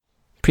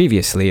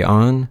Previously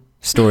on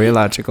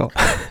Storylogical.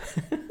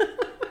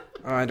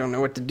 I don't know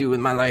what to do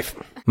with my life.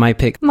 My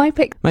pick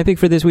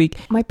for this week.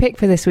 And my pick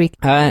for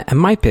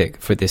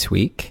this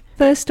week.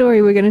 First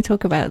story we're going to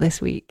talk about this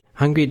week.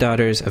 Hungry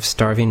Daughters of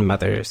Starving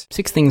Mothers.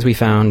 6 things we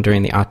found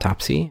during the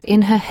autopsy.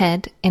 In her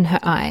head, in her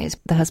eyes,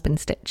 the husband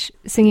Stitch.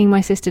 Singing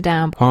My Sister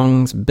Down.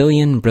 Hong's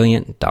Billion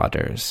Brilliant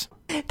Daughters.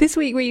 This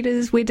week,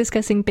 readers, we're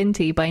discussing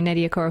Binti by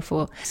Nnedi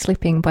Okorafor,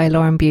 Slipping by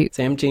Lauren Butte,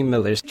 Sam J.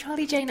 Miller's,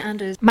 Charlie Jane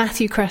Anders,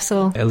 Matthew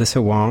Kressel,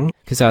 Alyssa Wong,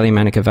 Kazali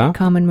Manikava,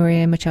 Carmen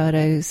Maria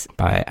Machado's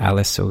by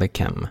Alice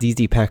Solikem,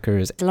 ZZ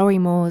Pecker's, Laurie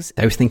Moore's.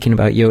 I was thinking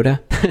about Yoda.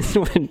 That's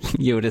what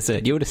Yoda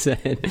said.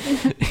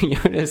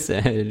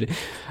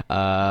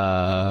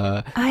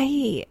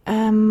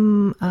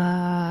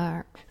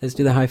 Let's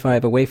do the high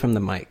five away from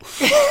the mic.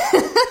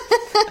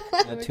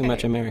 Not too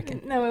much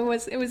American. No, it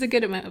was a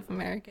good amount of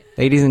American.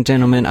 Ladies and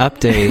gentlemen,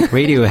 update.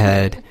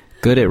 Radiohead,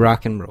 good at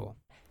rock and roll.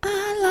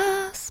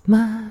 I lost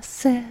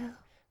myself.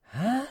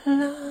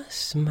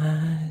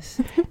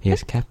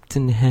 Yes,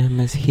 Captain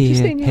Hammer's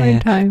Just in your own here,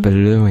 time.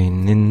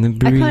 blowing in the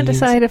breeze. I can't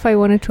decide if I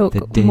want to talk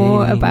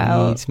more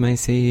about... needs my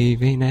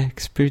saving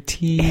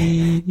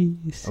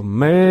expertise. A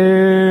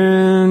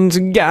man's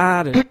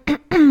got it.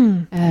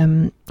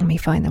 Let me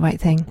find the right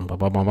thing.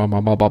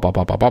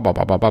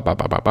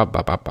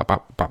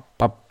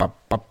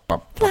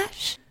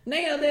 Flash!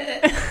 Nailed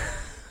it!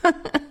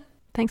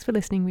 Thanks for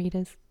listening,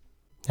 readers.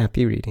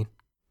 Happy reading.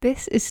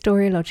 This is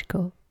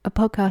Storylogical, a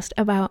podcast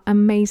about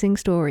amazing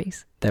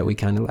stories. That we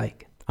kind of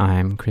like.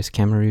 I'm Chris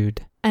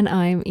Camerood. And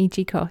I'm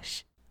E.G.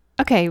 Kosh.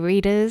 Okay,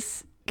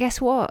 readers,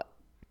 guess what?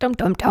 Dum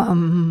dum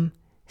dum.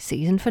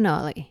 Season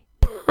finale.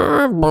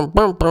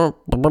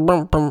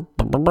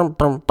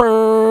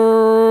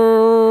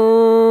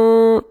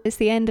 It's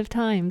the end of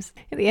times.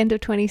 At the end of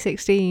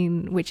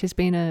 2016, which has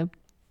been a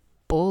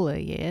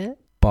baller year.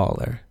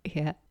 Baller.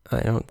 Yeah.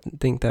 I don't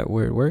think that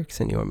word works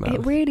in your mouth.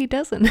 It really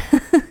doesn't.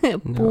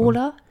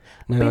 Baller?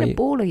 No, Been a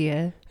baller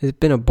year. It's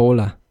been a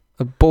baller.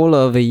 A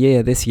baller of a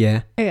year this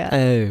year. Yeah.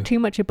 Oh. Too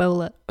much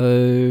Ebola.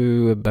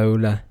 Oh,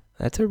 Ebola.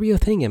 That's a real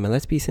thing, Emma.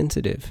 Let's be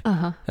sensitive.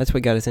 Uh-huh. That's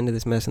what got us into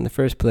this mess in the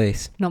first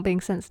place. Not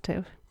being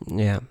sensitive.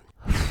 Yeah.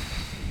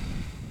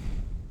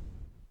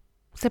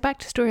 So back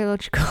to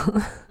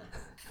Storylogical.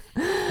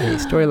 Hey,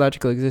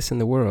 Storylogical exists in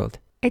the world.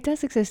 It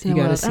does exist in You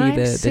the gotta world. see And I'm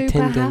the super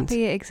tendons.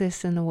 happy it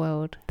exists in the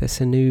world. The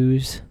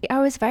sinews.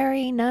 I was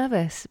very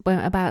nervous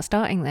about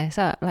starting this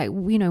up. Like,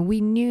 we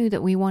knew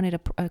that we wanted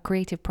a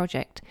creative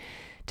project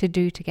to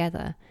do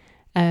together.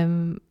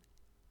 And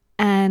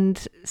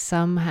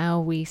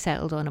somehow we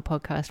settled on a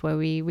podcast where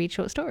we read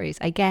short stories.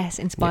 I guess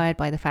inspired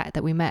by the fact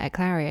that we met at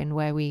Clarion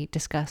where we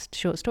discussed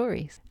short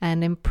stories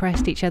and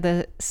impressed each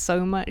other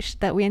so much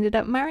that we ended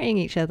up marrying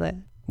each other.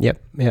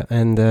 Yep. Yeah.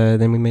 And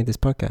then we made this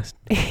podcast.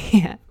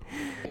 Yeah.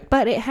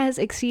 But it has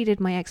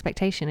exceeded my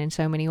expectation in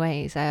so many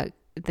ways.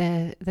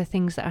 The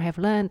things that I have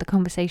learned, the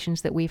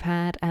conversations that we've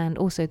had, and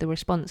also the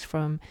response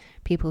from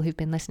people who've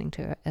been listening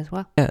to it as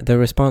well. Yeah, the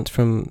response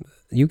from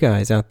you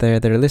guys out there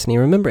that are listening.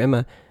 Remember,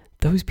 Emma,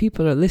 those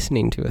people are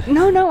listening to us.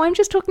 No, I'm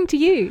just talking to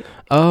you.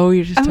 Oh,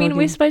 you're just I talking... mean,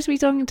 we're supposed to be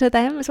talking to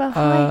them as well.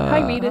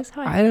 Hi, readers.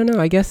 Hi. I don't know.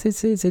 I guess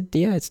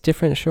it's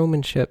different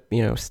showmanship,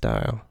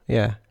 style.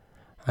 Yeah.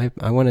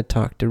 I want to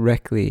talk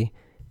directly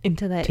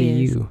into their to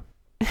ears. you.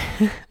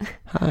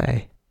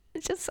 Hi.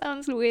 It just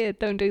sounds weird.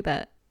 Don't do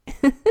that.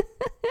 What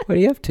are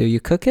you up to? You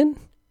cooking?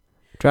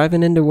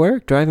 Driving into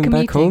work? Driving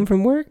Commuting. back home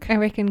from work? I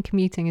reckon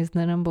commuting is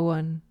the number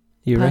one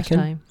You reckon?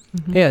 pastime.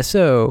 Mm-hmm. Yeah,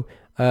 so,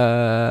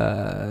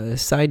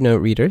 side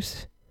note,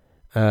 readers,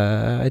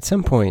 at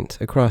some point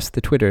across the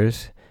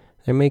Twitters,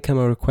 there may come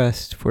a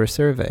request for a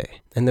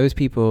survey. And those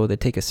people that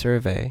take a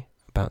survey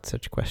about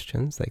such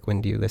questions, like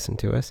when do you listen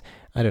to us?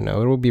 I don't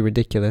know, it will be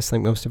ridiculous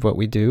like most of what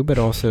we do, but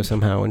also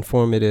somehow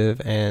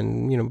informative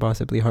and,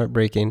 possibly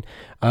heartbreaking.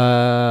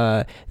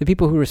 The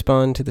people who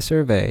respond to the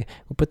survey,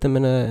 we'll put them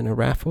in a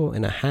raffle,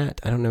 in a hat.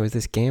 I don't know, is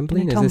this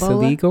gambling? Is this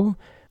illegal?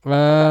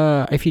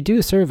 If you do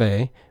a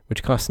survey,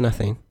 which costs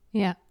nothing.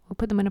 Yeah, we'll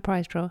put them in a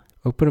prize draw.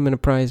 We'll put them in a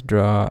prize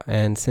draw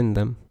and send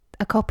them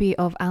a copy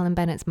of Alan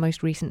Bennett's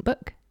most recent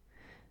book,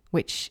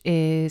 which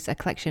is a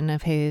collection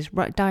of his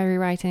diary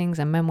writings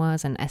and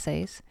memoirs and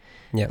essays,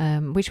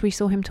 which we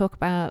saw him talk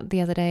about the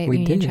other day at the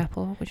Union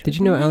Chapel. Did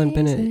you know Alan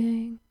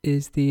Bennett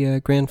is the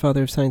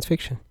grandfather of science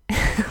fiction?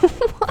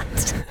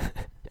 What?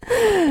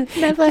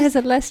 Never has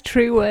a less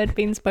true word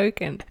been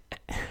spoken.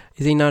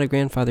 Is he not a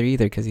grandfather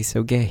either because he's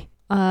so gay?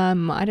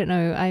 I don't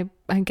know.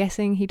 I'm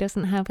guessing he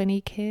doesn't have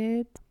any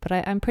kids, but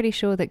I'm pretty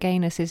sure that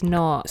gayness is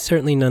not...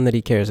 Certainly none that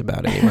he cares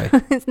about anyway.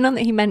 It's none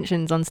that he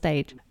mentions on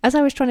stage. As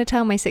I was trying to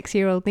tell my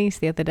 6-year-old niece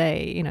the other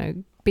day,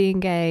 being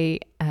gay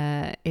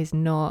does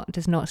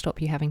not stop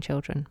you having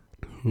children.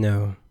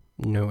 No,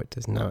 it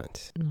does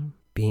not. No.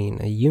 Being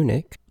a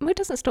eunuch... Well, it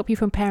doesn't stop you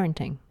from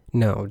parenting.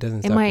 No, it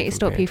doesn't It might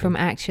stop you from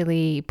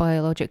actually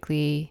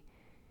biologically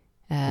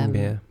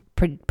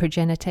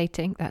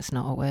progenitating. That's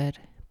not a word.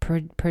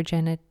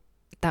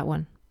 That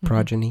one.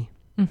 Progeny.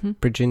 Mm-hmm.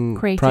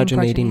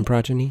 Progeniting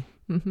progeny.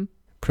 Mm-hmm.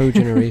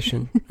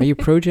 Pro-generation. Are you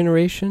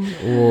pro-generation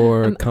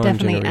or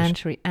definitely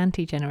con-generation?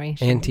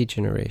 anti-generation.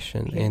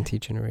 Anti-generation. Yeah.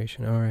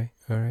 Anti-generation. All right.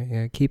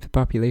 Yeah, keep the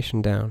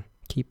population down.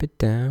 Keep it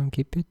down.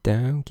 Keep it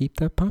down. Keep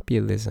that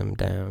populism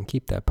down.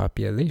 Keep that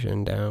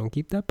population down.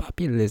 Keep that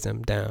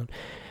populism down.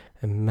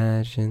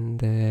 Imagine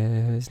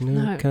there's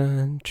no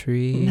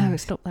country. No,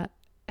 stop that.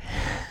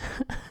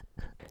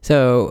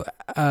 So,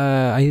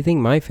 I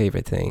think my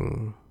favorite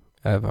thing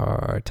of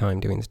our time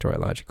doing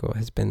Storylogical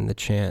has been the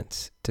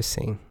chance to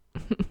sing.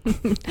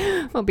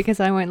 Well, because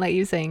I won't let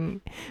you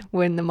sing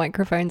when the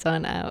microphones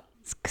aren't out.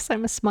 It's because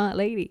I'm a smart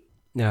lady.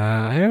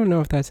 I don't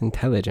know if that's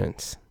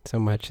intelligence so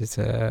much as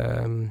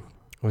a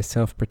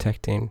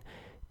self-protecting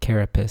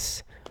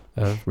carapace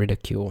of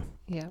ridicule.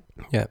 Yeah.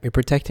 Yeah, you're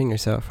protecting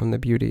yourself from the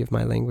beauty of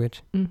my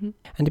language. Mm-hmm.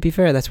 And to be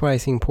fair, that's why I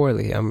sing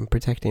poorly. I'm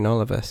protecting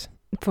all of us.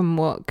 From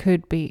what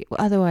could be,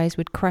 otherwise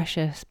would crush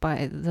us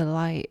by the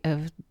light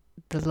of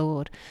the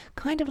Lord.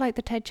 Kind of like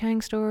the Ted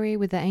Chiang story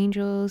with the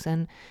angels,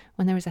 and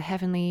when there is a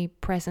heavenly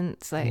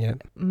presence,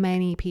 like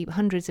many people,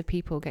 hundreds of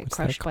people get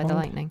crushed by the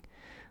lightning.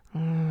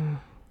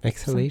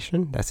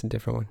 Exhalation? That's a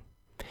different one.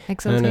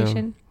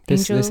 Exaltation?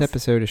 This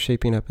episode is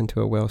shaping up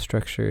into a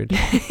well-structured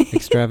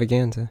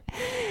extravaganza.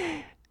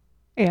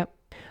 Yep.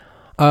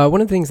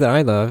 One of the things that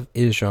I love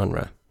is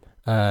genre.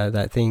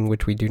 That thing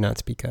which we do not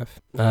speak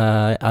of.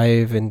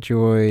 I've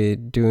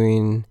enjoyed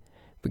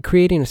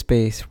creating a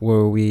space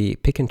where we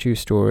pick and choose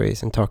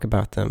stories and talk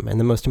about them. And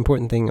the most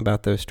important thing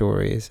about those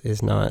stories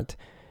is not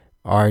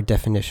our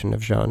definition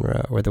of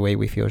genre or the way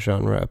we feel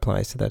genre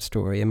applies to that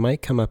story. It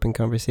might come up in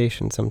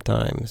conversation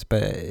sometimes,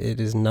 but it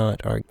is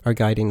not our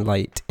guiding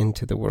light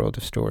into the world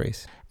of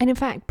stories. And in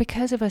fact,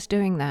 because of us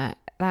doing that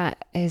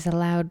has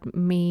allowed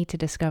me to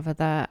discover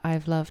that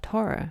I've loved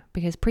horror,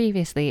 because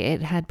previously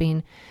it had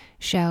been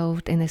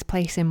shelved in this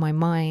place in my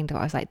mind.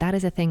 I was like, that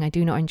is a thing I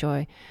do not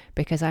enjoy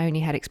because I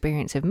only had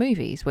experience of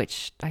movies,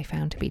 which I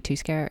found to be too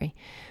scary.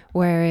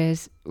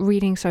 Whereas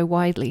reading so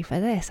widely for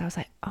this, I was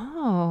like,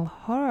 oh,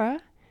 horror,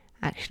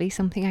 actually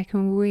something I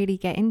can really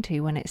get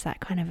into when it's that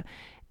kind of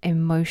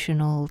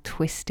emotional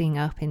twisting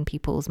up in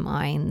people's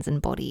minds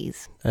and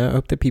bodies. I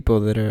hope the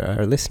people that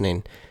are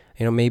listening,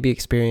 maybe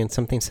experience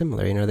something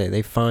similar.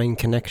 They find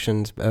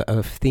connections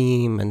of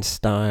theme and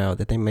style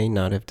that they may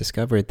not have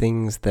discovered,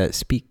 things that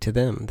speak to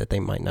them that they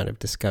might not have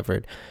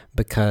discovered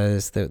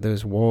because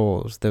those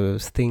walls,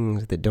 those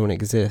things that don't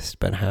exist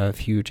but have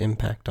huge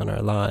impact on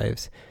our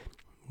lives,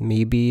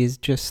 maybe is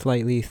just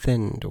slightly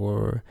thinned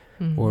or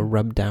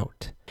rubbed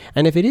out.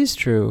 And if it is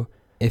true,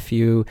 if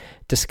you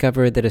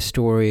discovered that a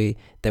story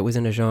that was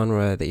in a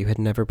genre that you had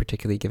never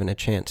particularly given a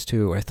chance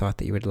to or thought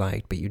that you would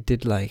like, but you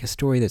did like, a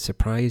story that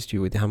surprised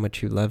you with how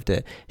much you loved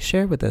it,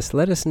 share with us.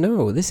 Let us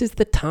know. This is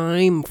the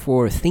time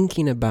for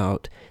thinking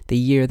about the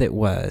year that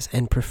was,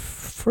 and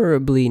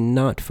preferably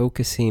not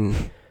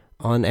focusing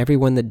on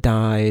everyone that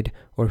died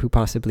or who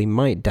possibly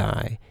might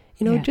die.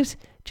 Just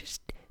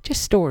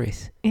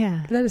stories.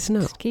 Yeah. Let us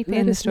know. Just keep it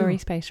in the story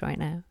space right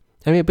now.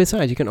 I mean,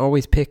 besides, you can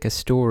always pick a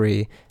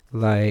story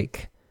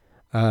like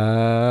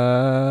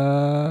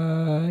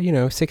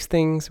 6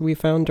 things we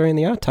found during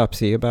the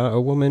autopsy about a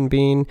woman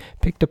being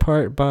picked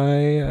apart by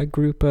a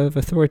group of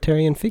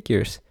authoritarian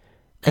figures,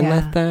 and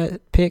let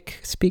that pick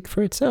speak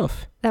for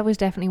itself. That was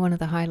definitely one of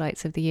the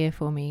highlights of the year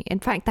for me. In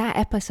fact, that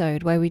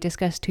episode where we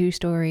discussed 2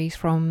 stories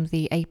from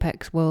the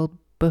Apex World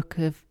Book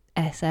of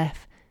SF,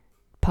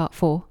 Part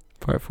 4.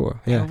 Part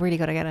 4, yeah. I've really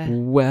got to get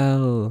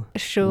a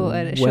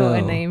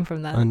shorter name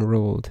from that.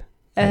 Unrolled.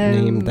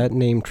 That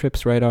name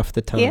trips right off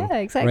the tongue. Yeah,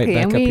 exactly. Right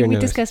back and up your we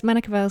nose. discussed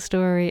Manakavel's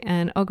story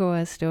and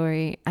Ogawa's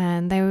story,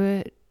 and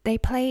they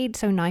played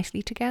so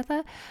nicely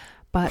together,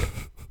 but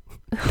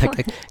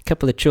like a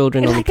couple of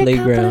children on the playground.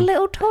 Like a couple of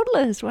little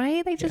toddlers,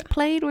 right? They just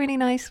played really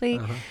nicely.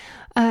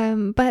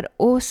 But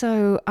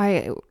also,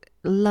 I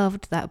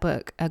loved that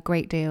book a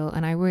great deal,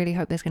 and I really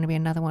hope there's going to be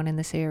another one in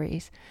the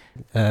series.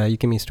 You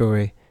Give Me a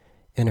Story,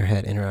 In Her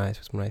Head, In Her Eyes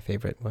was one of my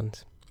favorite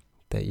ones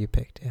that you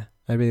picked. Yeah,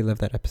 I really love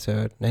that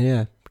episode.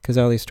 And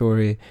Kazali's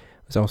story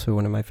was also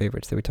one of my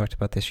favorites that we talked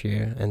about this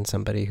year, and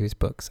somebody whose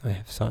books I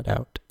have sought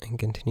out and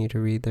continue to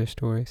read their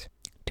stories.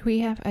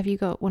 Have you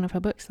got one of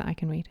her books that I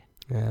can read?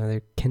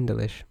 They're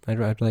Kindle-ish.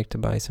 I'd like to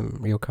buy some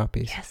real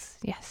copies.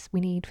 Yes, we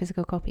need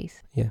physical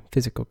copies. Yeah,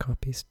 physical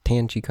copies.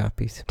 Tangy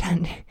copies.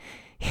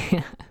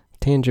 Yeah.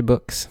 Tangy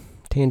books.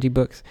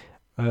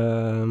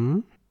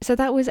 So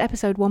that was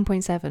episode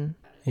 1.7.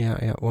 Yeah,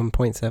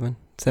 1.7.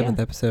 7th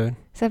episode.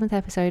 7th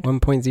episode.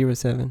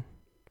 1.07.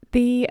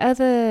 The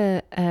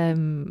other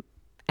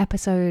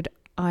episode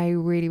I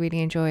really, really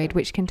enjoyed,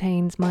 which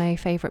contains my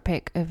favourite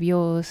pick of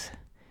yours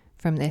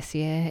from this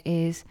year,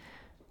 is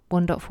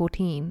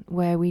 1.14,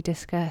 where we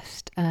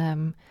discussed,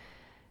 it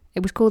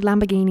was called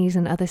Lamborghinis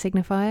and Other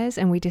Signifiers,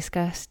 and we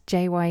discussed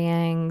J.Y.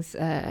 Yang's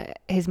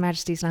His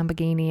Majesty's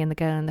Lamborghini and the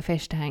Girl in the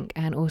Fish Tank,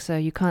 and also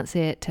You Can't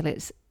See It Till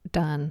It's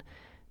Done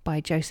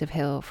by Joseph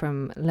Hill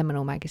from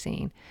Liminal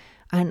magazine.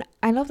 And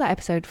I love that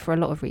episode for a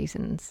lot of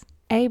reasons.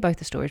 A, both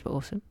the stories were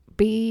awesome.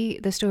 B,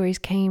 the stories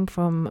came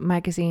from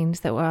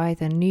magazines that were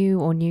either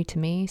new or new to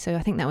me. So I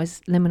think that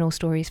was Liminal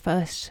Stories'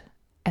 first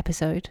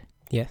episode.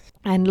 Yes.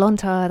 And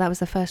Lontar, that was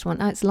the first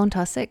one. It's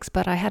Lontar 6,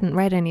 but I hadn't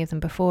read any of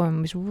them before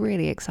and was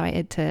really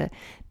excited to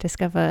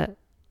discover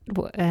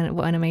what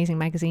an amazing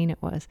magazine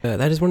it was.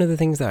 That is one of the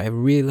things that I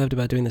really loved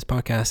about doing this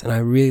podcast, and I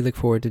really look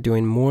forward to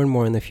doing more and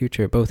more in the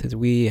future, both as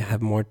we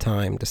have more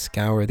time to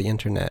scour the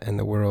internet and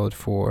the world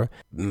for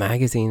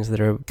magazines that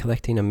are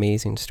collecting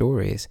amazing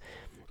stories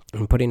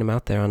and putting them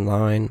out there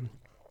online,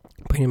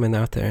 putting them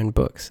out there in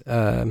books.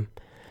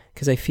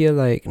 Because I feel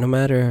like no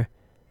matter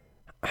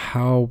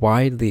how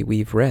widely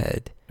we've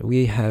read,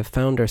 we have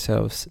found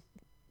ourselves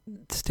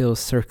still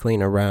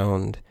circling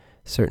around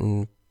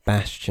certain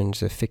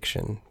bastions of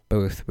fiction,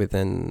 both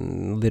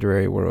within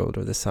literary world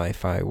or the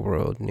sci-fi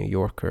world, New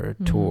Yorker,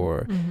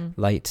 Tor,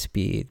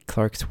 Lightspeed,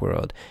 Clark's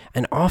World.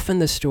 And often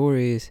the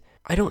stories,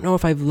 I don't know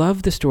if I've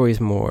loved the stories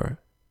more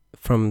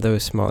from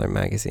those smaller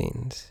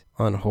magazines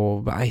on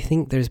whole, but I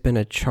think there's been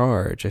a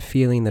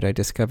feeling that I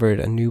discovered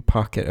a new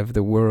pocket of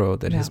the world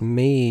that has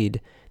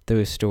made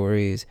those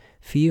stories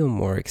feel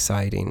more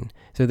exciting,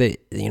 so that,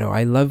 you know,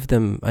 I love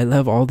them. I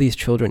love all these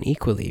children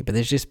equally, but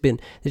there's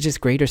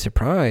just greater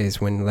surprise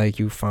when, like,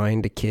 you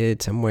find a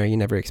kid somewhere you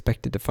never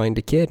expected to find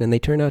a kid and they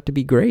turn out to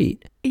be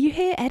great. You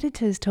hear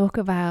editors talk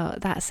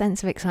about that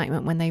sense of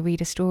excitement when they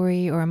read a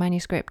story or a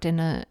manuscript in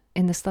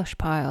the slush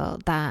pile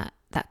that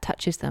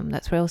touches them,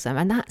 that thrills them.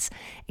 And that's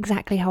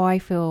exactly how I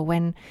feel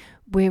when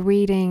we're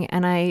reading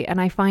and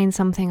I find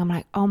something. I'm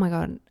like, oh my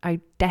God, I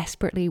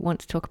desperately want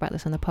to talk about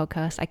this on the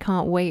podcast. I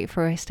can't wait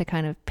for us to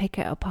kind of pick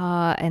it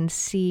apart and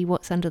see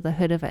what's under the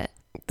hood of it.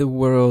 The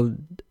world,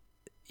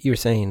 you're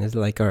saying, is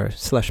like our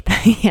slush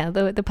pile. Yeah,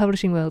 the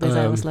publishing world is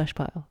our slush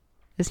pile.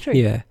 It's true.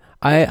 Yeah,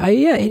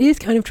 yeah, it is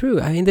kind of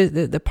true. I mean,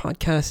 the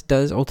podcast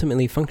does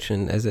ultimately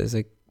function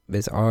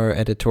as our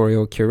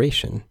editorial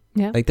curation.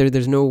 Yeah, like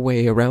there's no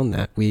way around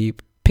that. We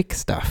pick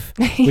stuff,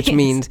 which yes.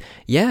 means,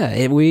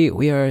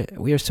 we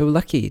are so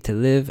lucky to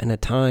live in a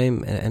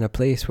time and a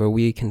place where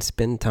we can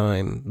spend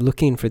time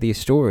looking for these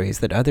stories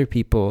that other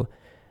people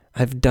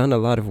have done a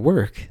lot of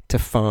work to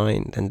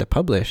find and to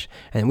publish,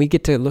 and we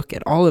get to look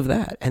at all of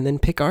that and then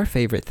pick our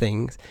favorite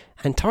things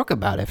and talk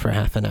about it for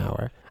half an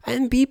hour,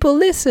 and people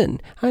listen.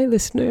 Hi,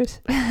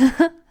 listeners.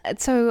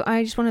 So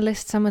I just want to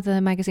list some of the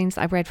magazines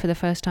that I've read for the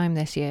first time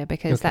this year,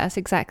 because that's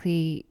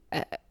exactly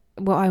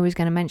what I was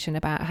going to mention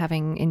about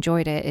having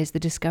enjoyed it, is the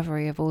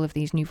discovery of all of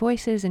these new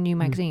voices and new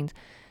magazines.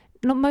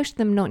 Not most of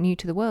them not new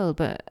to the world,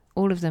 but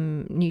all of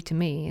them new to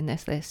me in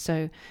this list.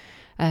 So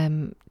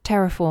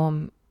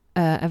Terraform,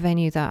 a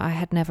venue that I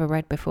had never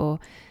read before,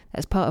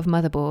 that's part of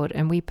Motherboard,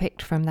 and we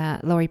picked from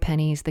that Laurie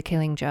Penny's The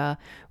Killing Jar,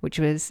 which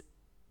was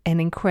an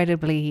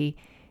incredibly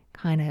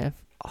kind of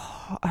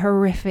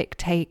horrific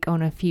take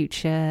on a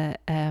future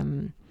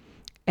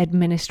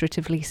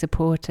administratively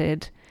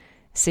supported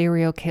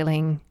serial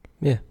killing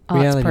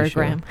arts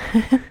program.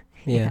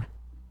 Yeah.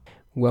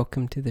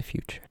 Welcome to the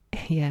future.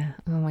 Yeah.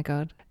 Oh my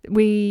God.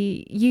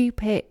 You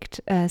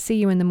picked See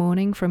You in the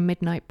Morning from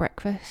Midnight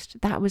Breakfast.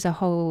 That was a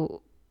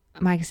whole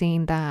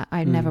magazine that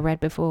I'd never read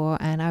before,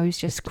 and I was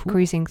just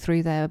cruising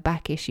through their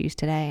back issues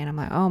today, and I'm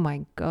like, oh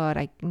my God,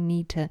 I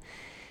need to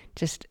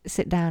just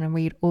sit down and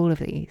read all of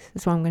these.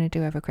 That's what I'm going to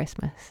do over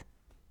Christmas.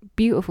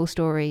 Beautiful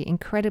story,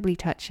 incredibly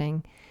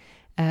touching,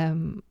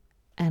 and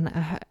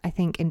I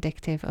think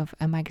indicative of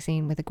a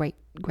magazine with a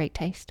great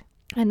taste.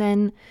 And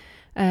then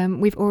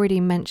we've already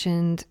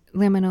mentioned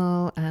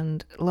Liminal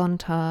and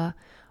Lontar.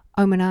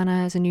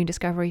 Omanana is a new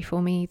discovery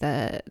for me,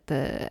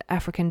 the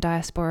African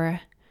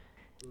diaspora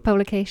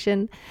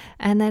publication.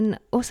 And then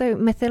also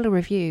Mathila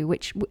Review,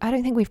 which I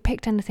don't think we've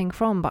picked anything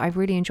from, but I've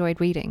really enjoyed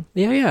reading.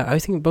 Yeah. I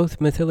think both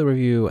Mathila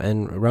Review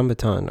and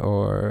Rambutan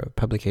are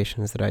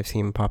publications that I've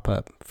seen pop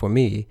up for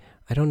me.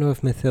 I don't know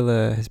if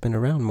Mathila has been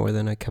around more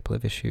than a couple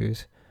of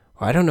issues.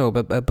 I don't know,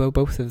 but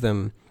both of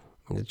them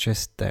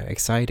just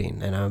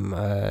exciting, and I'm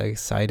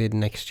excited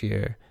next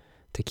year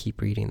to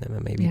keep reading them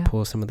and maybe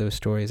pull some of those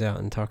stories out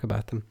and talk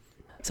about them.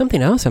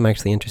 Something else I'm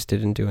actually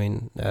interested in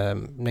doing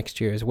next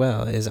year as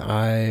well is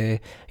I've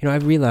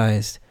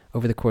realized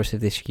over the course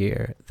of this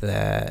year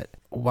that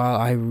while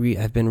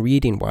I've been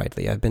reading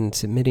widely, I've been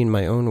submitting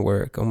my own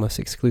work almost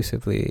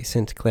exclusively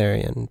since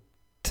Clarion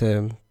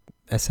to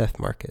SFF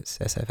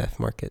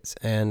markets,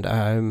 and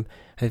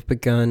I've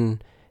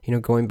begun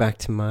going back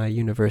to my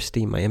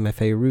university, my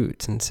MFA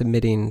roots, and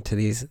submitting to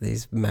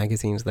these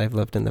magazines that I've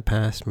loved in the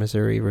past,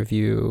 Missouri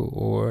Review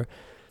or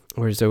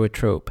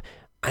Zoetrope.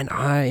 And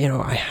I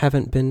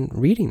haven't been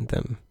reading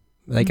them.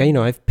 Like,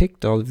 I've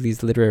picked all of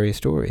these literary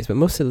stories, but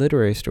most of the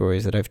literary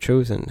stories that I've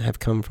chosen have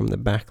come from the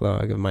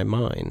backlog of my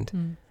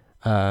mind.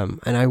 And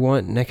I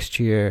want next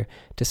year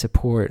to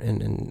support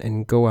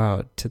and go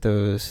out to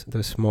those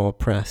small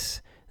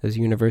press, those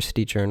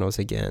university journals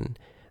again,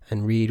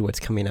 and read what's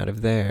coming out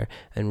of there,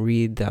 and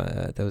read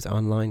those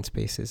online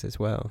spaces as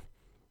well.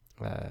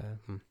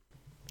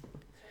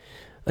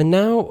 And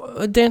now,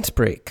 a dance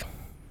break,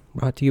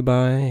 brought to you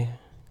by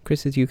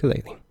Chris's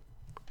ukulele.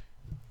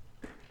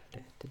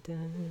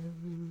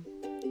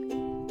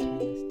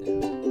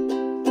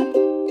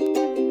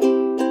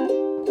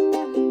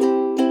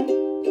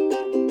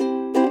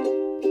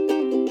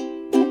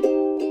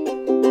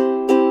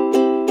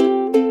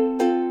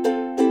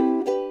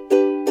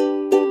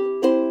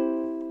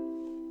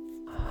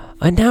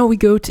 And now we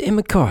go to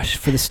Imakosh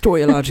for the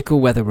Storyological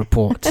Weather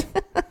Report.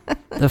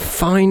 The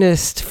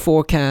finest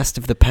forecast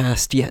of the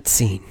past yet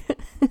seen.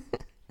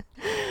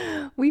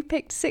 We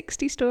picked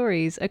 60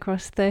 stories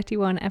across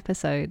 31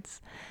 episodes.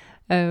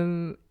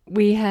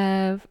 We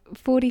have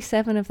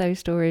 47 of those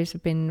stories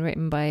have been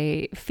written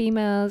by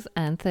females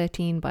and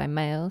 13 by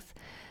males.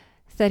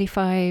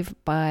 35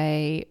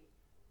 by,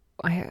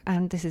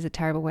 and this is a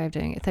terrible way of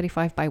doing it,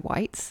 35 by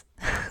whites.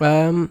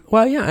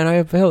 Well, yeah, and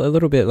I felt a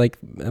little bit like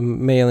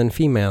male and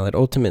female. It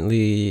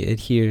ultimately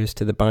adheres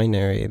to the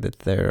binary that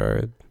there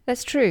are.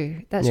 That's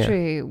true.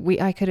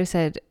 I could have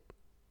said,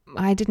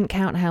 I didn't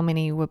count how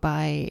many were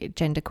by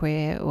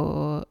genderqueer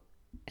or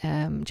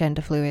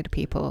gender fluid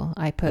people.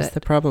 That's the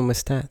problem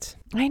with stats.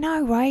 I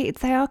know, right?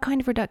 They are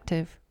kind of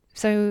reductive.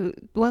 So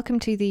welcome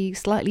to the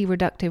slightly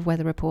reductive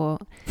weather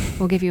report.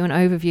 We'll give you an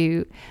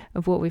overview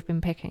of what we've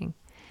been picking.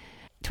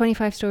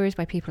 25 stories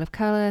by people of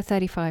color,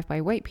 35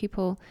 by white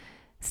people,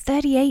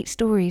 38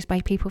 stories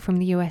by people from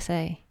the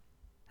USA.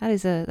 That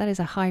is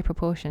a high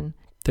proportion.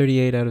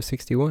 38 out of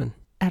 61.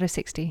 Out of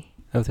 60.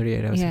 Oh,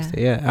 38 out of 60.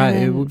 Yeah.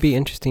 It would be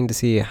interesting to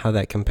see how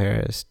that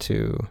compares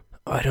to,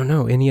 I don't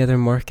know, any other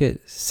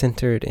market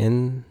centered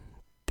in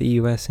the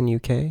US and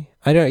UK.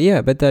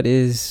 But that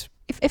is...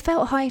 It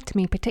felt high to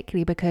me,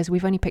 particularly because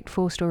we've only picked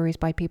 4 stories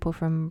by people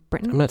from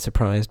Britain. I'm not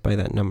surprised by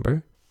that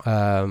number.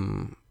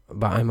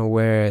 But I'm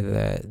aware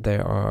that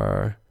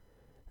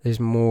there's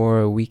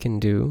more we can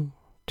do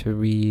to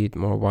read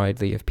more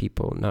widely of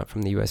people, not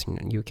from the US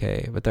and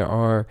UK, but there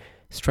are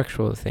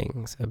structural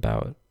things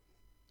about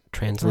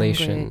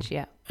translation. Language,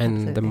 yeah, and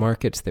absolutely. The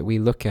markets that we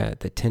look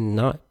at that tend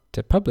not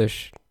to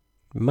publish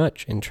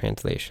much in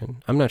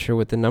translation. I'm not sure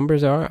what the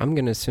numbers are. I'm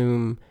going to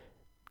assume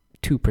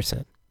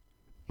 2%.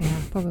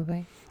 Yeah,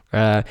 probably.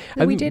 I've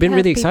been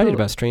really excited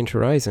about Strange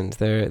Horizons.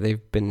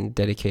 They've been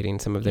dedicating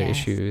some of their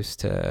issues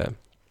to,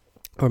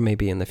 or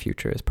maybe in the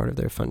future as part of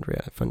their fund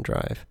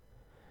drive,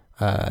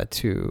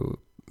 to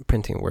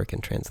printing work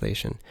and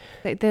translation.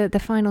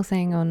 The final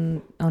thing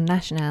on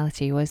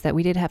nationality was that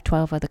we did have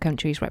 12 other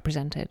countries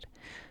represented.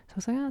 So I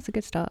was like, that's a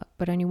good start,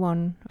 but only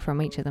 1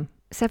 from each of them.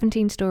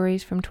 17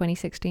 stories from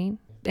 2016,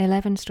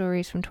 11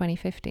 stories from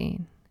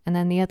 2015. And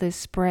then the others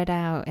spread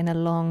out in a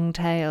long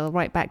tail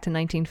right back to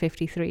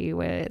 1953,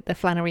 where the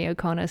Flannery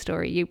O'Connor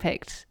story you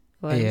picked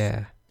was.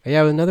 Yeah,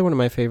 another one of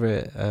my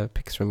favorite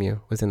picks from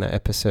you was in that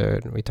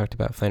episode. We talked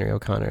about Flannery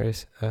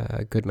O'Connor's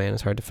Good Man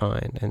is Hard to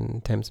Find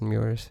and Tamsin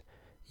Muir's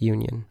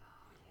Union,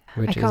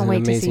 which I can't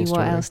wait to see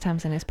story. what else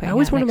Tamsin is putting out. That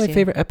was one of my year.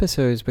 favorite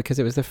episodes because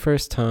it was the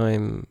first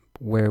time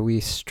where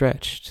we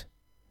stretched.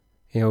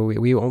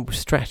 We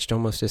stretched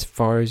almost as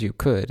far as you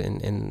could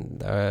in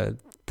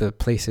the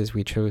places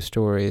we chose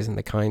stories and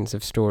the kinds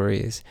of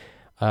stories.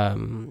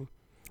 And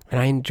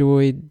I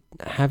enjoyed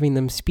having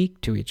them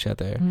speak to each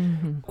other.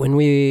 Mm-hmm. When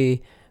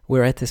we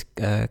were at this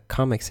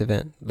comics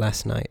event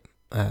last night,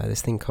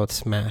 this thing called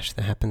Smash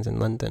that happens in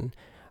London,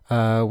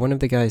 one of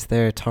the guys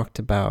there talked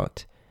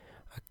about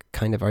a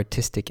kind of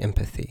artistic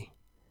empathy,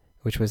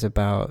 which was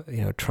about,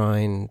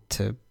 trying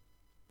to,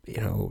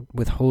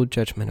 withhold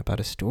judgment about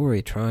a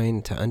story,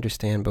 trying to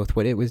understand both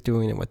what it was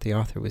doing and what the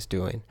author was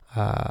doing.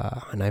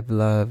 And I've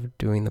loved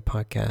doing the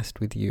podcast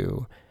with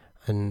you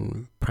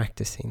and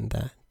practicing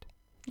that.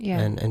 Yeah,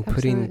 and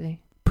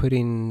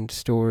putting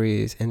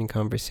stories in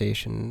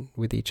conversation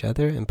with each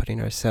other and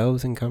putting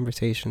ourselves in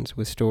conversations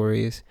with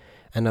stories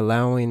and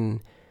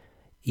allowing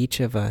each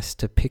of us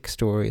to pick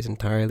stories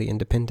entirely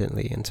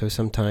independently. And so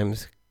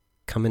sometimes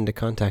come into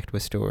contact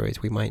with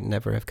stories we might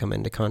never have come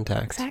into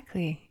contact.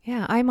 Exactly.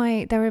 Yeah,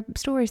 there are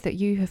stories that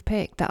you have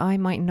picked that I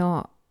might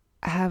not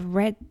have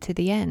read to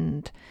the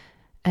end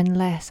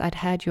unless I'd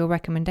had your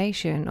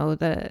recommendation or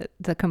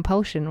the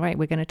compulsion, right,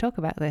 we're going to talk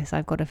about this,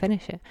 I've got to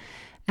finish it.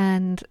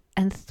 And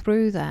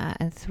through that,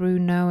 and through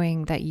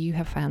knowing that you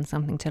have found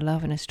something to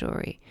love in a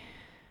story,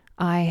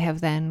 I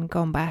have then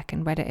gone back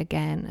and read it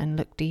again and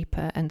looked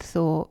deeper and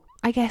thought,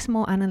 I guess,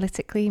 more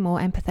analytically, more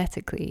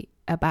empathetically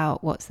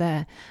about what's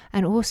there,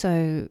 and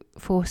also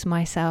force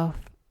myself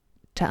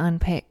to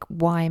unpick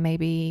why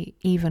maybe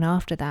even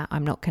after that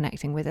I'm not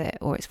connecting with it,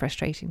 or it's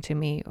frustrating to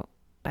me, or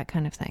that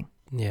kind of thing.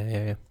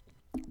 Yeah.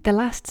 The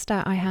last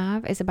stat I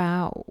have is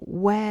about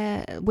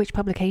which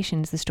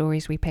publications the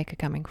stories we pick are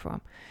coming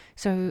from.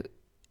 So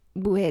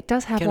it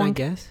does have Can I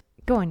guess?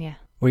 Go on, yeah.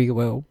 Where you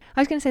well?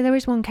 I was going to say there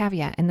is one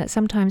caveat in that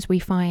sometimes we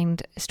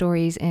find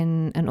stories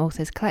in an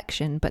author's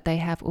collection, but they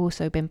have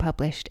also been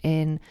published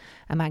in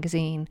a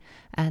magazine,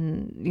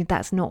 and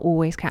that's not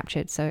always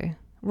captured. So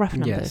rough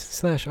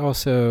numbers. Yes. /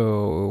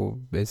 also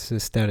it's the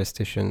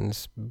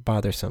statisticians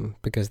bothersome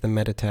because the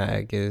meta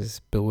tag is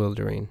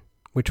bewildering.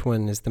 Which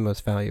one is the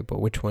most valuable?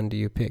 Which one do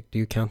you pick? Do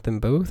you count them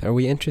both? Are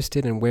we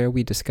interested in where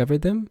we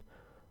discovered them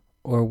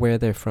or where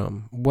they're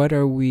from? What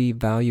are we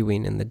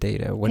valuing in the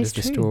data? What is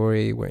the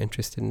story we're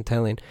interested in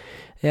telling?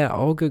 Yeah,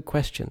 all good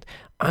questions.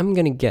 I'm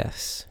going to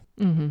guess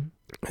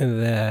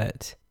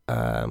that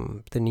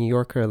the New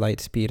Yorker,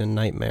 Lightspeed, and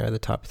Nightmare are the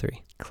top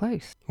 3.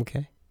 Close.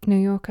 Okay. New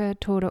Yorker,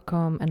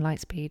 Tor.com, and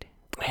Lightspeed.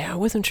 Yeah, I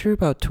wasn't sure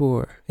about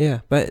Tor.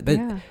 Yeah, but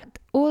yeah.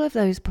 all of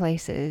those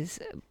places,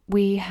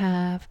 we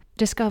have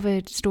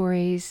discovered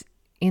stories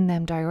in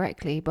them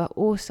directly, but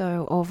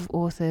also of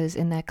authors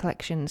in their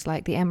collections.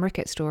 Like the M.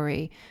 Rickett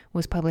story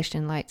was published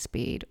in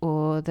Lightspeed,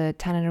 or the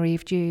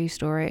Tananarive Jew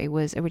story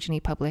was originally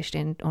published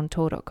on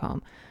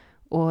Tor.com,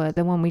 or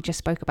the one we just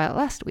spoke about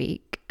last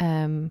week,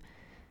 The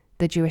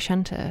Jewish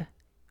Hunter,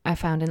 I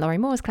found in Laurie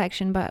Moore's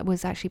collection, but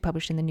was actually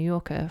published in the New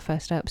Yorker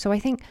first up. So I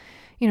think,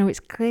 it's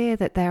clear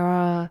that there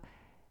are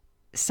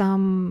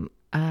some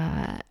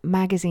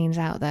magazines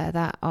out there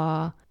that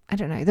are, I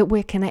don't know, that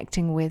we're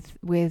connecting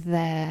with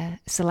their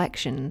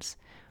selections.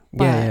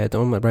 Yeah, it's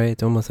almost, right.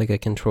 It's almost like a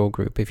control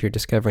group. If you're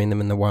discovering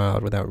them in the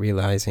wild without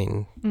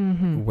realizing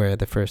where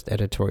the first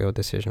editorial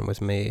decision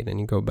was made, and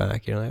you go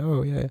back, you're like,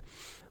 oh yeah.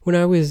 When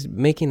I was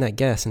making that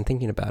guess and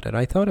thinking about it,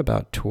 I thought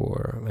about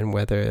Tor and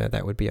whether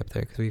that would be up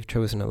there, because we've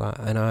chosen a lot.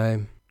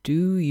 And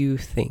do you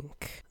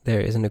think there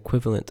is an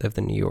equivalent of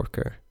the New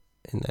Yorker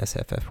in the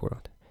SFF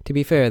world? To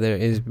be fair, there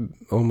is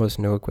almost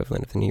no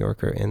equivalent of the New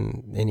Yorker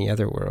in any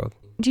other world.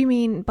 Do you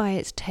mean by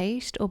its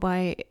taste, or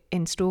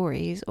in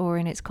stories, or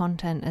in its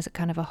content as a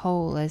kind of a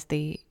whole, as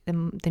the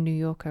New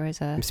Yorker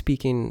as a... I'm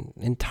speaking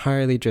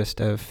entirely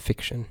just of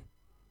fiction,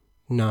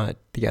 not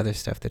the other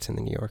stuff that's in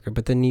the New Yorker.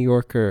 But the New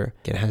Yorker,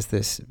 it has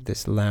this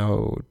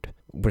loud,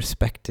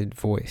 respected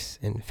voice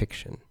in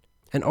fiction.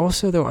 And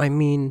also, though, I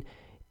mean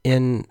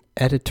in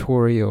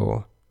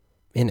editorial,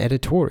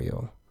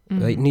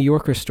 like New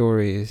Yorker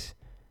stories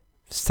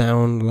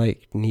sound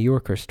like New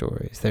Yorker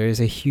stories. There is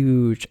a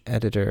huge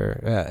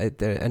editor,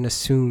 an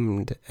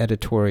assumed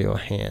editorial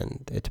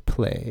hand at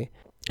play.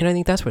 And I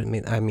think that's what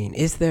I mean.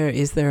 Is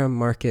there a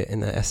market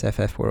in the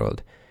SFF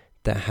world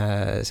that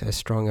has as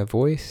strong a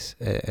voice,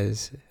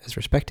 as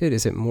respected?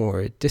 Is it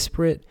more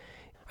disparate?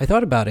 I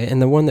thought about it,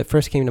 and the one that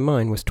first came to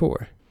mind was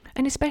Tor.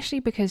 And especially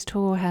because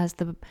Tor has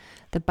the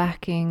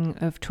backing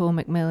of Tor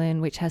Macmillan,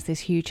 which has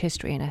this huge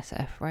history in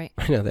SF, right?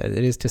 I know that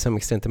it is to some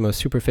extent the most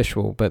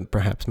superficial, but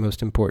perhaps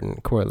most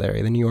important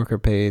corollary. The New Yorker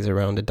pays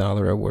around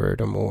 $1 a word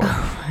or more,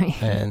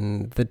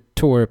 and the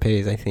Tor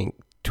pays, I think,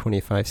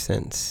 25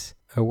 cents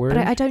a word.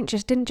 But I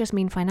didn't just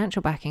mean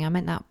financial backing. I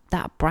meant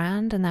that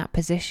brand and that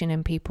position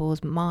in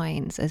people's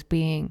minds as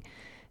being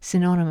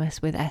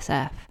synonymous with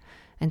SF.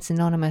 And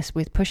synonymous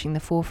with pushing the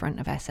forefront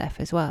of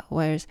SF as well.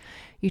 Whereas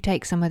you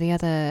take some of the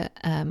other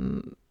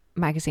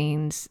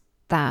magazines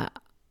that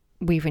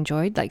we've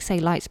enjoyed, like say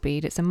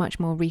Lightspeed, it's a much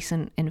more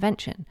recent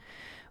invention.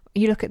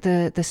 You look at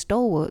the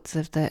stalwarts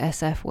of the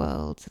SF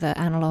world, the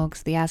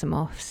Analogues, the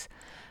Asimovs,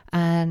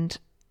 and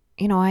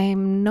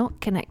I'm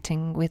not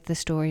connecting with the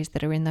stories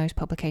that are in those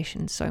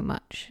publications so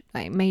much.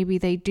 Like maybe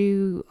they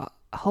do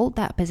hold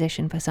that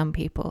position for some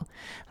people.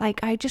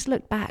 Like I just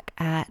looked back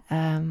at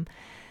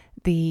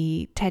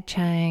the Ted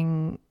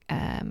Chiang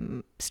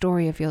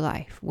Story of Your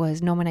Life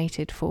was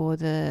nominated for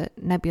the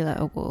Nebula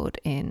Award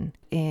in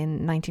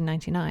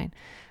 1999,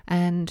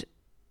 and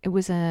it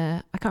was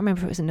I can't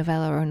remember if it was a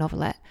novella or a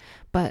novelette,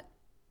 but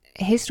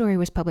his story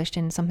was published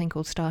in something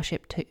called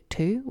Starship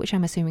 2, which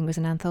I'm assuming was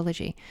an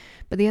anthology.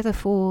 But the other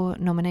 4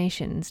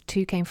 nominations,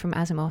 2 came from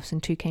Asimov's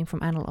and 2 came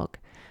from Analog.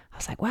 I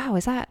was like, wow,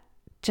 is that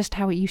just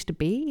how it used to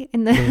be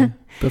in the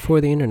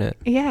before the internet?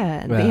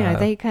 Yeah,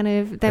 they kind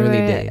of, there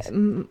early were days.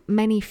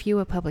 Many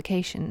fewer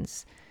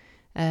publications,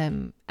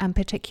 and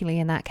particularly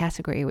in that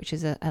category, which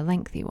is a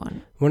lengthy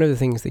one. One of the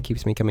things that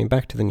keeps me coming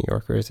back to the New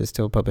Yorker is it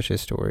still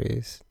publishes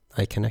stories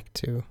I connect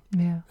to.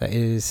 Yeah, that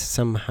is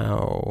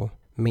somehow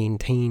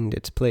maintained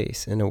its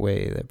place in a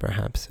way that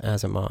perhaps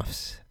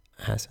Asimov's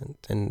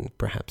hasn't, and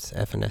perhaps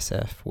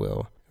FNSF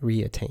will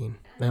reattain.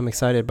 I'm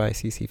excited by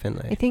CC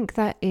Finlay. I think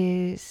that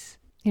is,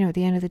 at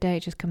the end of the day,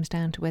 it just comes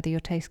down to whether your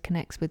taste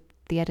connects with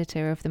the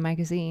editor of the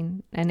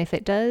magazine. And if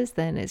it does,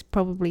 then it's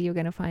probably you're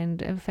going to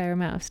find a fair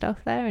amount of stuff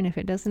there. And if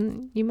it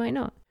doesn't, you might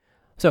not.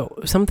 So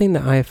something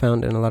that I have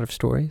found in a lot of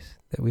stories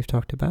that we've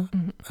talked about,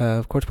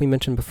 of course, we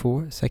mentioned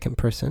before, second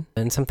person.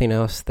 And something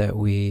else that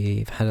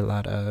we've had a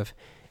lot of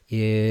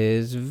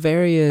is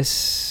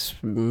various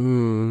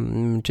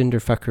gender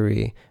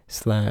fuckery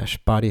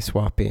 / body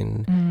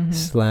swapping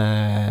 /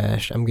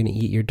 I'm going to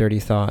eat your dirty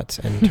thoughts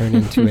and turn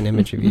into an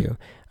image of you.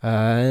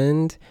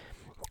 And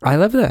I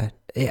love that.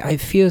 It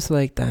feels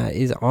like that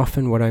is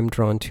often what I'm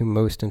drawn to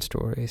most in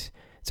stories.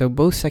 So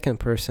both second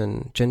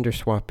person, gender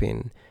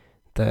swapping,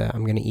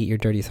 I'm going to eat your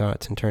dirty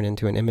thoughts and turn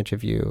into an image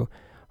of you,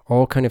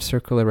 all kind of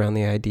circle around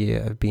the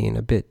idea of being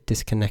a bit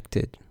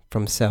disconnected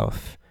from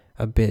self,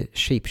 a bit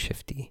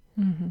shapeshifty.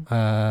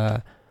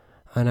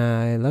 And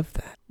I love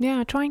that.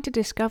 Yeah, trying to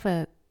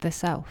discover the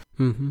self.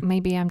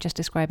 Maybe I'm just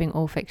describing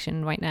all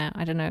fiction right now.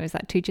 I don't know. Is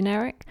that too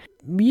generic?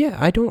 Yeah,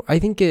 I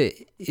think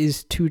it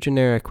is too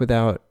generic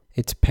without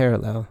its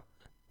parallel,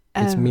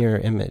 its mirror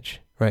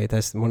image, right?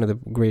 That's one of the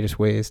greatest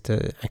ways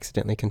to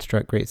accidentally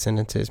construct great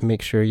sentences.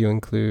 Make sure you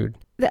include...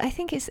 I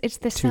think it's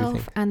the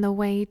self and the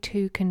way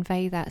to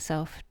convey that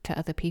self to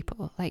other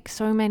people. Like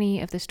so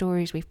many of the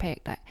stories we've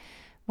picked,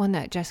 one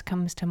that just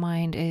comes to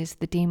mind is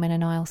The Demon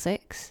in Aisle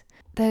 6.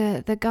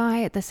 The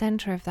guy at the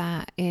center of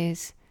that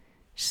is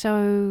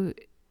so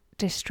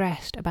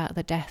distressed about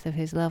the death of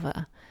his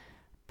lover,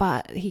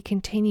 but he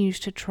continues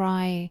to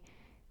try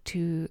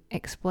to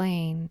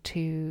explain,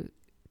 to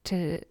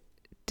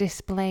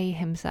display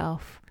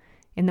himself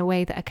in the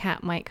way that a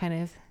cat might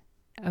kind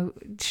of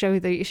show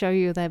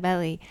you their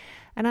belly.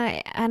 And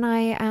I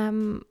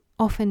am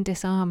often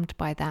disarmed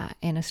by that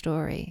in a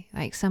story,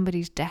 like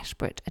somebody's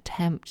desperate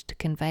attempt to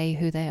convey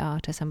who they are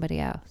to somebody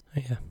else.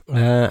 Yeah.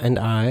 And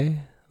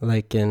I,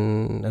 like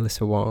in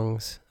Alyssa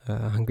Wong's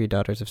Hungry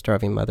Daughters of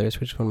Starving Mothers,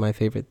 which is one of my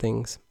favorite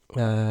things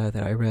that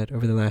I read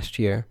over the last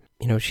year,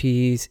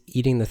 she's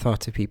eating the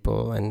thoughts of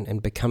people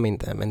and becoming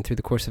them, and through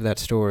the course of that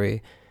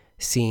story,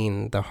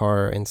 seeing the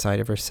horror inside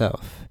of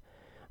herself.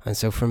 And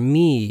so for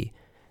me,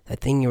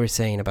 that thing you were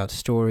saying about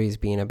stories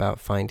being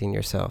about finding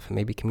yourself and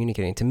maybe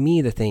communicating, to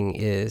me the thing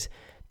is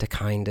to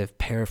kind of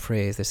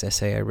paraphrase this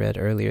essay I read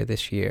earlier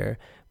this year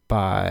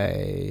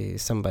by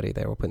somebody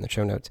that we'll put in the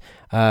show notes.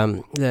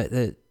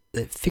 The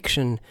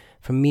fiction,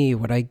 for me,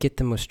 what I get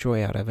the most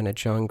joy out of in a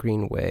John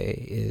Green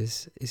way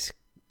is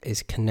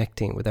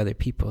connecting with other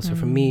people. So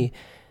for me,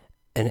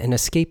 and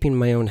escaping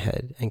my own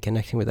head and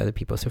connecting with other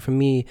people. So for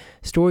me,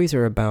 stories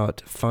are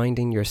about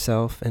finding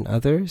yourself in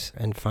others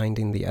and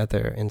finding the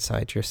other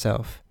inside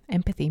yourself.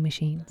 Empathy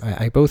machines.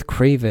 I both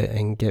crave it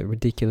and get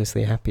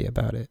ridiculously happy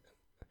about it.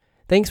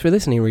 Thanks for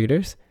listening,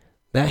 readers.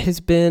 That has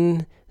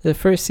been the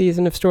first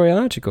season of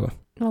Storylogical.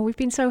 Well, we've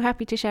been so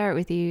happy to share it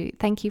with you.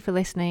 Thank you for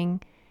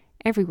listening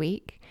every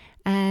week.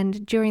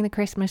 And during the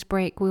Christmas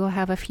break, we will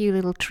have a few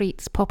little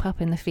treats pop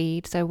up in the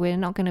feed, so we're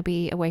not going to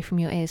be away from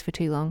your ears for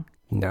too long.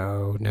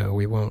 No,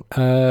 we won't.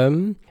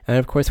 And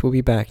of course, we'll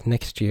be back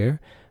next year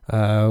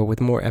with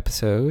more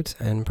episodes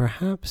and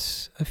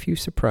perhaps a few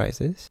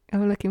surprises.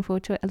 I'm looking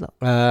forward to it a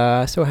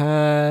lot. So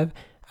have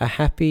a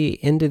happy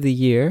end of the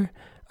year.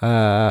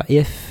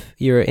 If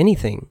you're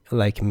anything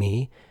like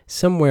me,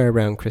 somewhere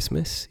around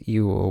Christmas,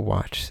 you will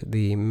watch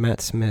the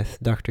Matt Smith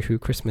Doctor Who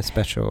Christmas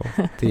special,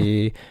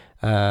 the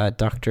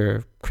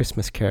Doctor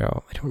Christmas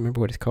Carol. I don't remember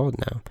what it's called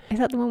now. Is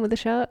that the one with the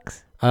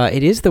sharks?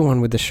 It is the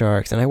one with the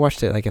sharks, and I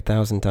watched it like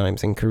 1,000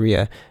 times in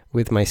Korea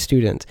with my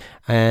students.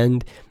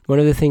 And one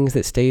of the things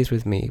that stays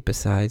with me,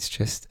 besides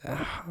just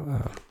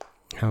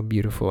how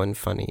beautiful and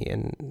funny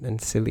and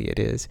silly it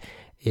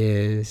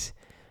is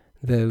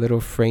the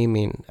little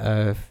framing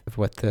of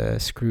what the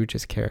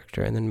Scrooge's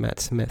character and then Matt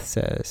Smith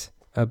says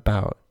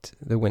about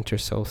the winter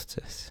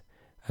solstice,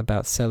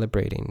 about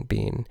celebrating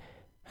being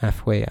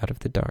halfway out of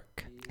the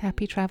dark.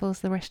 Happy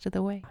travels the rest of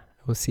the way.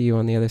 We'll see you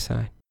on the other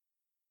side.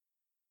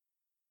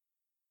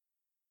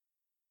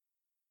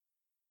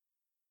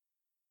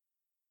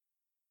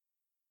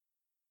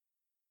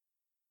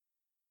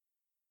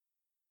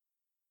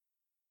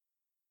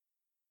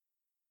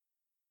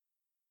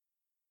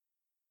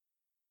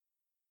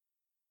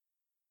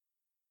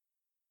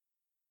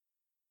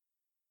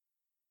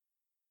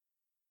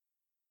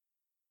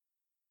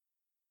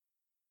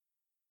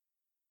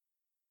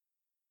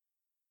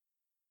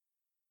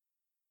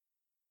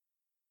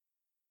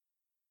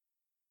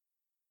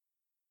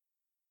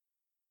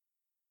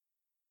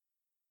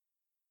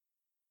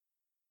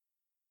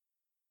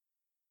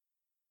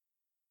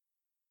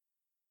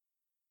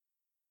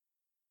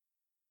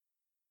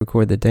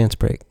 Record the dance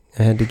break.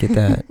 I had to get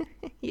that.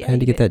 Yeah, I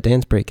had to get that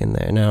dance break in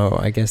there. Now,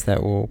 I guess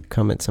that will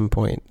come at some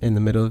point in the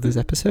middle of this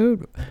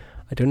episode.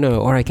 I don't know.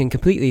 Or I can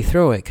completely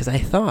throw it, because I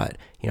thought,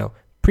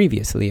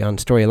 previously on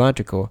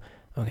Storylogical,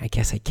 I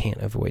guess I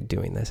can't avoid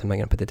doing this. I'm not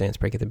going to put the dance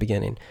break at the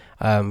beginning.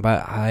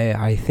 But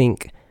I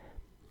think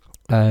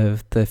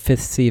of the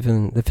fifth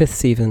season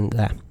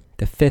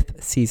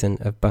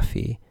of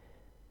Buffy,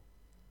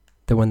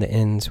 the one that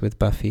ends with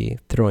Buffy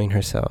throwing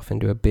herself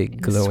into a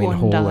big glowing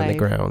hole in the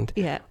ground.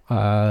 Yeah.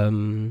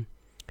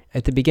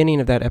 At the beginning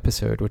of that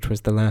episode, which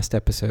was the last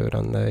episode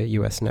on the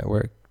US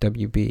network,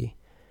 WB,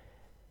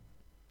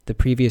 the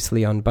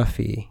previously on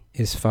Buffy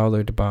is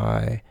followed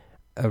by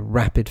a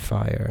rapid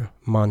fire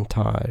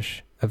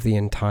montage of the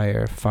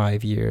entire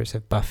 5 years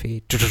of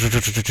Buffy.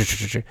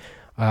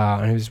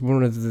 And it was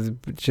one of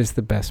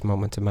the best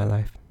moments of my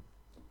life.